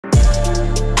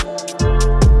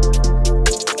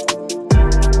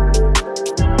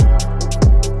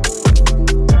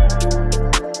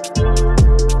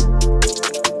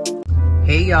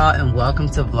y'all, and welcome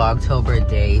to Vlogtober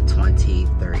day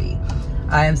 23.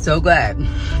 I am so glad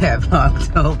that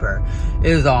Vlogtober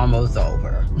is almost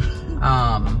over.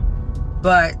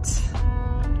 But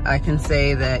I can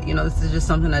say that, you know, this is just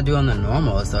something I do on the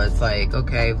normal. So it's like,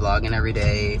 okay, vlogging every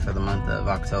day for the month of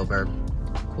October.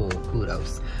 Cool,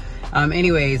 kudos.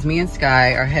 Anyways, me and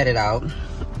Sky are headed out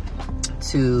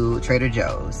to Trader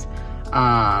Joe's.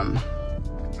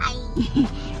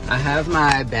 I have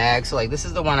my bag, so like this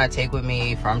is the one I take with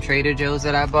me from Trader Joe's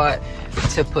that I bought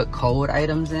to put cold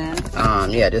items in.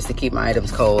 Yeah, just to keep my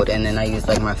items cold, and then I use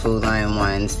like my Food Lion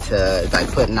ones to like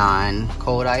put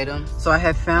non-cold items. So I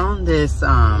have found this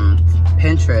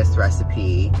Pinterest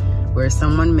recipe where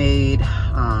someone made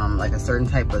like a certain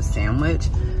type of sandwich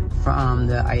from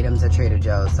the items at Trader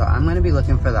Joe's. So I'm gonna be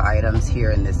looking for the items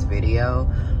here in this video.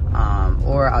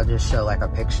 Or I'll just show like a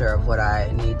picture of what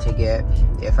I need to get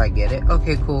if I get it.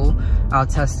 Okay, cool. I'll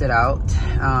test it out.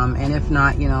 And if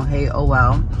not, you know, hey, oh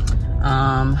well.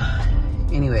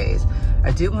 Anyways,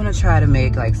 I do want to try to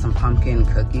make like some pumpkin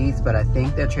cookies, but I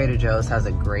think that Trader Joe's has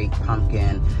a great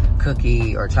pumpkin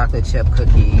cookie or chocolate chip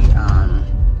cookie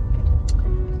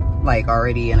like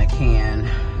already in a can,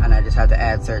 and I just have to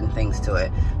add certain things to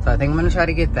it. So I think I'm gonna try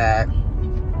to get that,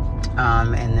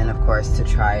 and then of course to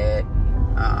try it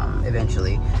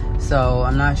eventually. So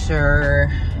I'm not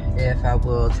sure if I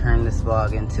will turn this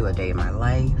vlog into a day in my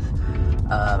life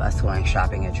of us going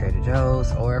shopping at Trader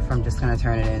Joe's, or if I'm just gonna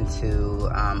turn it into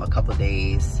a couple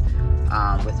days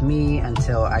with me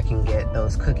until I can get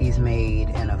those cookies made,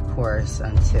 and of course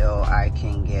until I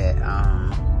can get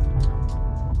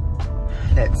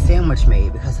that sandwich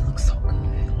made because it looks so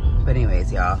good. But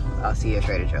anyways, y'all, I'll see you at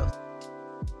Trader Joe's.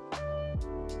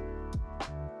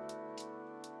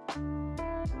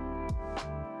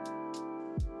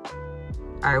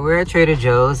 All right, we're at Trader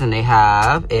Joe's and they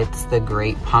have, it's the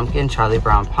Great Pumpkin, Charlie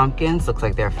Brown pumpkins. Looks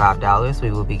like they're $5.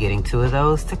 We will be getting 2 of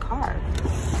those to carve.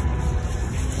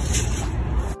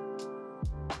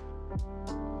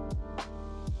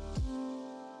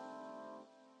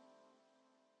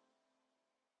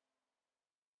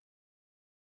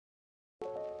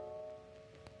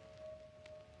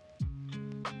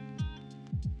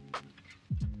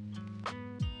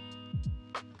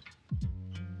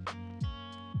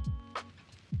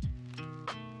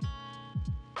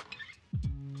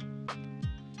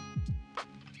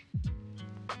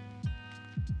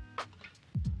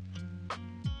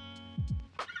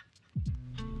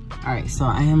 All right, so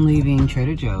I am leaving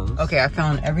Trader Joe's. Okay, I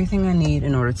found everything I need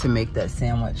in order to make that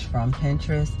sandwich from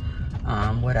Pinterest.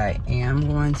 What I am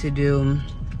going to do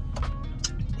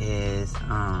is,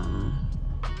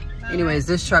 anyways,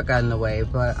 this truck got in the way,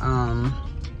 but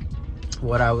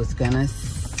what I was gonna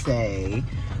say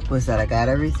was that I got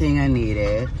everything I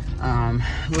needed.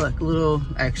 Look, a little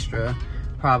extra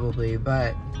probably,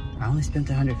 but I only spent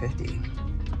 $150.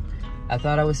 I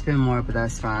thought I would spend more, but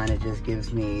that's fine. It just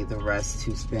gives me the rest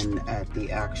to spend at the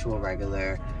actual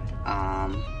regular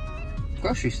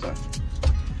grocery store.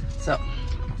 So,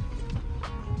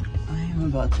 I am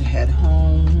about to head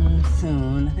home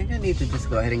soon. I think I need to just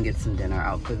go ahead and get some dinner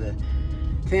out for the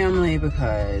family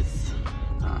because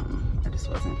I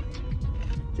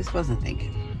just wasn't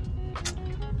thinking.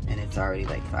 And it's already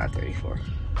like 5:34.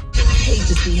 Hate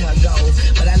to see her go,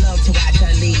 but I love to watch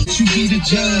her leave. You be the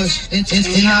judge, and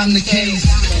I'm the case.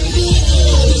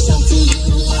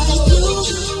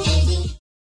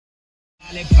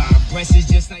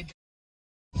 Just like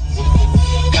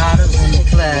got her in the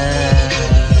club.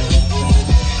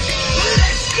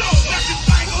 let's go,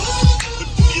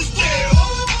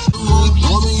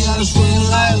 homie, I spend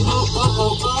like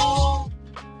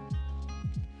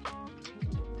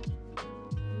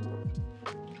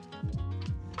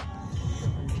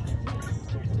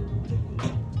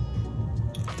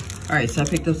All right, so I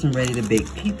picked up some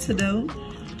ready-to-bake pizza dough.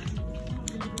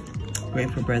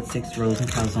 Great for breadsticks, rolls, and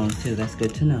calzones too. That's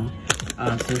good to know.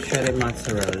 Some shredded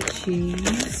mozzarella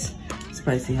cheese,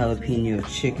 spicy jalapeno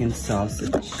chicken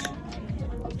sausage.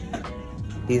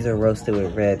 These are roasted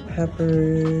with red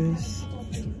peppers.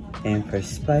 And for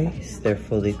spice, they're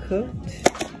fully cooked.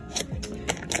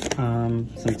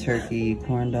 Some turkey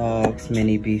corn dogs,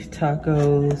 mini beef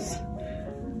tacos.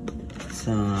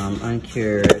 Some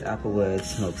uncured applewood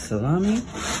smoked salami.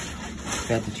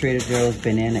 Got the Trader Joe's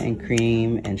banana and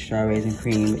cream and strawberries and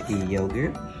cream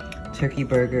yogurt. Turkey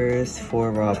burgers,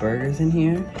 4 raw burgers in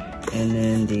here. And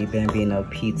then the Bambino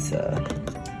pizza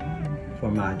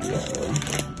formaggio.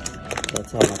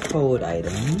 That's all my cold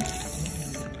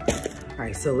items. All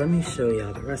right, so let me show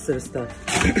y'all the rest of the stuff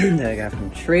that I got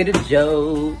from Trader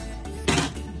Joe's.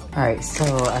 All right, so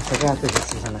I forgot that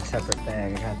this is in a separate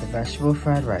bag. I got the vegetable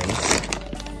fried rice,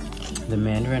 the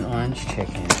mandarin orange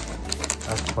chicken,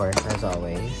 of course, as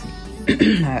always.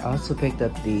 I also picked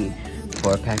up the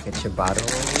 4-pack of ciabatta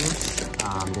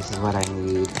rolls. This is what I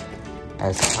need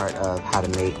as part of how to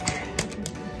make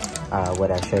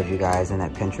what I showed you guys in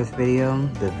that Pinterest video.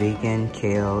 The vegan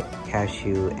kale,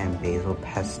 cashew, and basil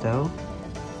pesto.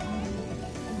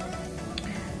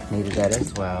 Needed that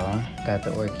as well. Got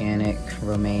the organic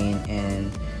romaine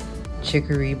and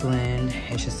chicory blend.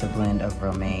 It's just a blend of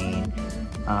romaine,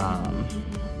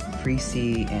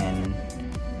 freesea, and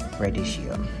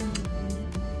radicchio.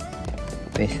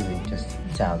 Basically just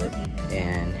salad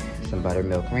and some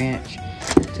buttermilk ranch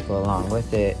to go along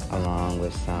with it, along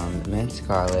with some minced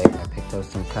garlic. I picked up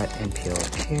some cut and peeled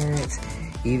carrots.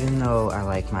 Even though I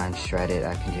like mine shredded,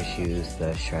 I can just use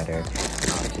the shredder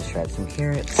to shred some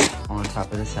carrots on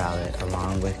top of the salad,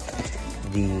 along with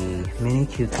the mini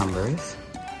cucumbers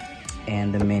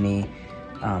and the mini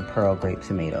pearl grape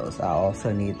tomatoes. I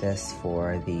also need this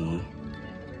for the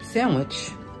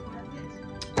sandwich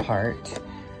part.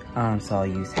 So I'll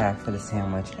use half for the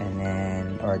sandwich, and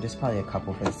then, or just probably a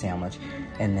couple for the sandwich,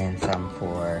 and then some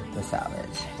for the salad.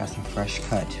 Got some fresh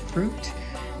cut fruit,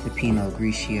 the Pinot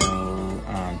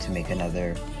Grigio to make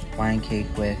another wine cake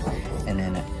with, and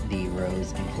then the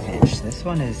rose and finch. This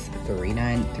one is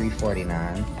 $3.49.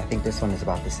 I think this one is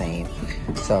about the same.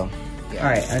 So, yeah.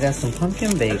 All right, I got some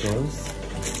pumpkin bagels.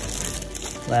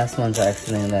 Last ones I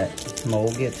accidentally let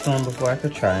Mo get to them before I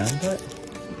could try them, but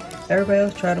everybody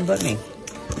else tried them but me.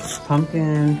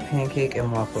 Pumpkin pancake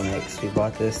and waffle mix. We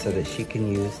bought this so that she can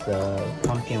use the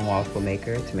pumpkin waffle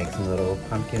maker to make some little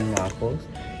pumpkin waffles.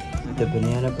 The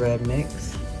banana bread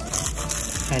mix,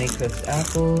 Honeycrisp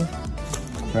apples,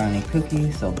 brownie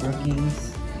cookies, so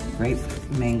brookies, grape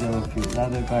mango fruit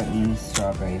leather buttons,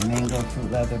 strawberry mango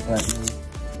fruit leather buttons,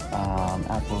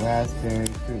 apple raspberry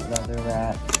fruit leather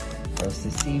wrap,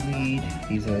 roasted seaweed.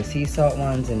 These are the sea salt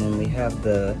ones, and then we have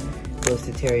the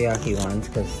roasted teriyaki ones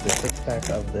because the 6-pack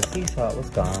of the sea salt was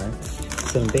gone.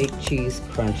 Some baked cheese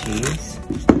crunchies.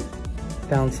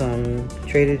 Found some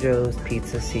Trader Joe's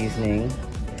pizza seasoning.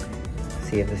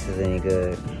 See if this is any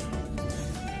good.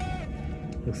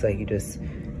 Looks like you just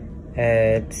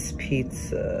add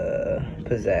pizza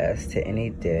pizzazz to any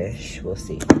dish. We'll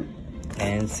see.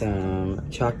 And some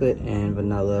chocolate and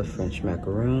vanilla French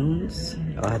macaroons.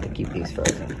 I'll have to keep these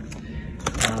frozen.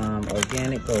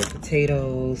 Organic gold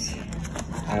potatoes,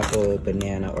 apple,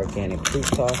 banana, organic fruit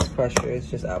sauce crushers,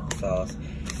 just applesauce.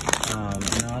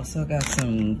 And I also got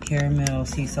some caramel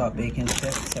sea salt bacon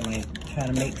chips. I might try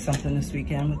to make something this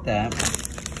weekend with that.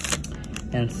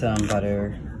 And some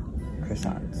butter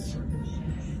croissants.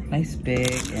 Nice,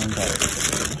 big, and buttery.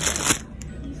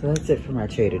 So that's it for my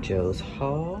Trader Joe's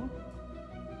haul.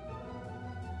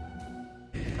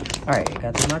 All right,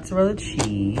 got the mozzarella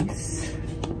cheese.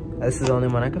 This is the only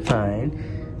one I could find.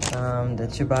 The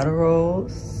ciabatta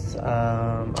rolls,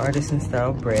 artisan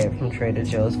style bread from Trader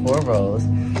Joe's, 4 rolls.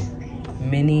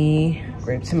 Mini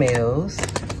grape tomatoes,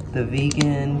 the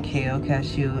vegan kale,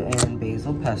 cashew, and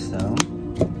basil pesto.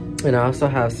 And I also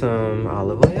have some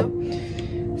olive oil,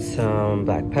 some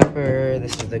black pepper,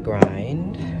 this is the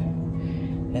grind,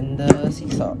 and the sea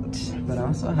salt. But I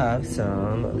also have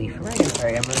some leaf oregano. All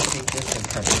right, I'm gonna take this and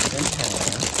cut this in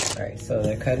half. All right, so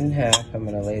they're cut in half. I'm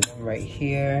gonna lay them right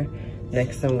here.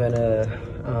 Next, I'm gonna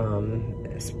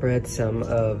spread some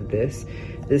of this.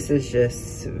 This is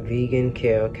just vegan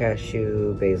kale,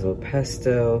 cashew, basil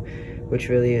pesto, which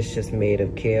really is just made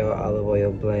of kale, olive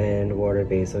oil blend, water,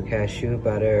 basil, cashew,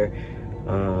 butter,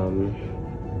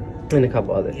 and a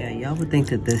couple others. Yeah, y'all would think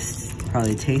that this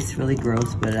probably tastes really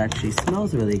gross, but it actually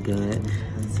smells really good.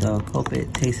 So hope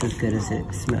it tastes as good as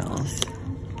it smells.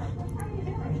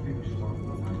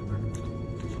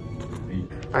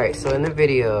 All right, so in the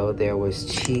video, there was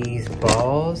cheese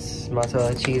balls,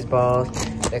 mozzarella cheese balls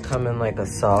that come in like a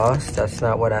sauce. That's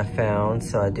not what I found,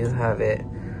 so I do have it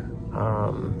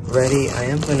ready. I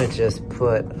am gonna just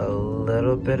put a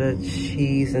little bit of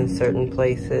cheese in certain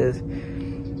places.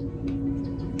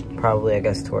 Probably, I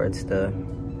guess, towards the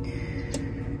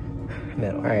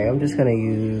middle. All right, I'm just gonna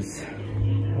use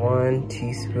 1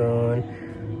 teaspoon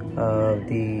of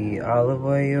the olive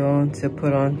oil to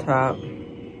put on top.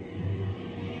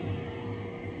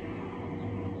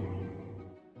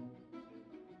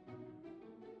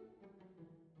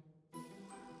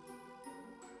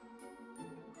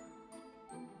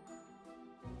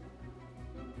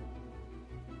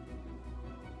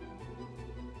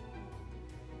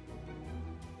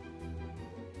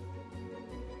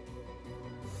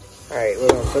 All right, we're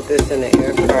gonna put this in the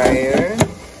air fryer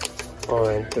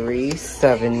on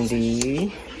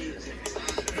 370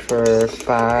 for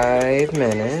 5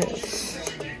 minutes.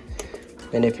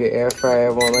 And if your air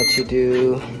fryer won't let you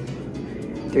do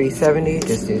 370,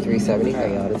 just do 370.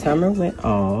 Alright, y'all, the timer went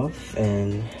off,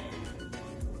 and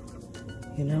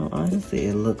you know, honestly,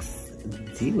 it looks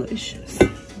delicious.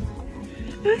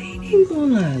 I ain't even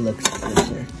gonna lie, it looks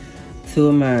delicious. 2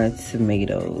 of my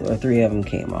tomatoes, or 3 of them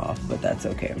came off, but that's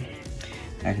okay.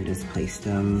 I can just place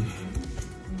them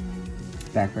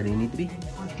back where they need to be.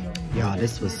 Y'all,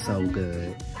 this was so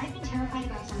good.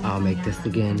 I'll make this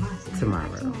again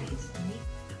tomorrow.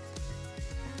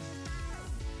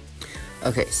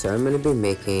 Okay, so I'm gonna be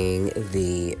making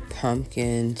the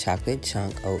pumpkin chocolate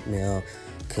chunk oatmeal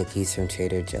cookies from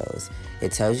Trader Joe's.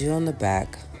 It tells you on the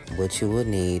back what you will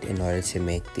need in order to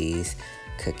make these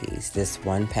cookies. This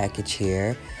one package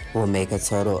here will make a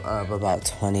total of about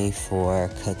 24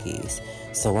 cookies.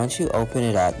 So once you open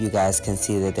it up, you guys can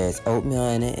see that there's oatmeal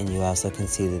in it, and you also can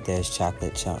see that there's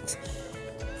chocolate chunks.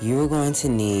 You're going to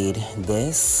need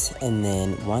this, and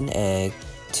then 1 egg,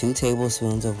 2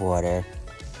 tablespoons of water,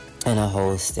 and a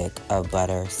whole stick of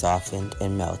butter softened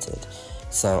and melted.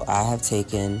 So I have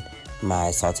taken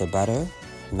my salted butter,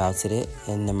 melted it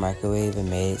in the microwave, and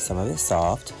made some of it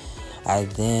soft. I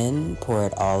then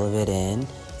poured all of it in,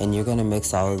 and you're gonna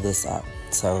mix all of this up.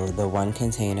 So the 1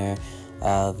 container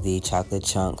of the chocolate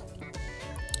chunk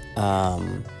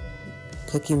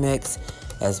cookie mix,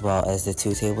 as well as the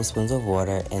 2 tablespoons of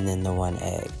water, and then the 1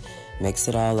 egg. Mix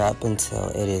it all up until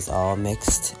it is all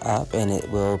mixed up, and it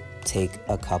will take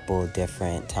a couple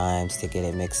different times to get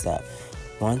it mixed up.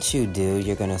 Once you do,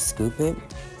 you're gonna scoop it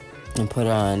and put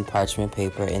it on parchment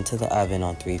paper into the oven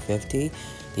on 350.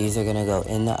 These are gonna go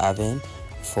in the oven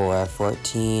for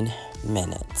 14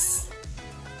 minutes.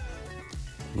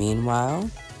 Meanwhile,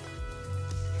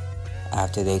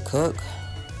 after they cook,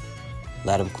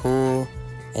 let them cool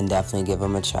and definitely give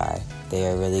them a try. They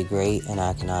are really great, and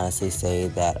I can honestly say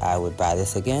that I would buy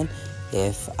this again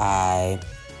if I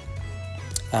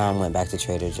went back to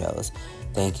Trader Joe's.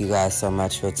 Thank you guys so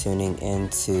much for tuning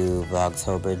into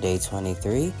Vlogtober Day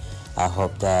 23. I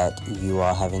hope that you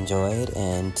all have enjoyed,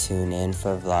 and tune in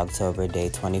for Vlogtober Day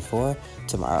 24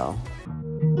 tomorrow.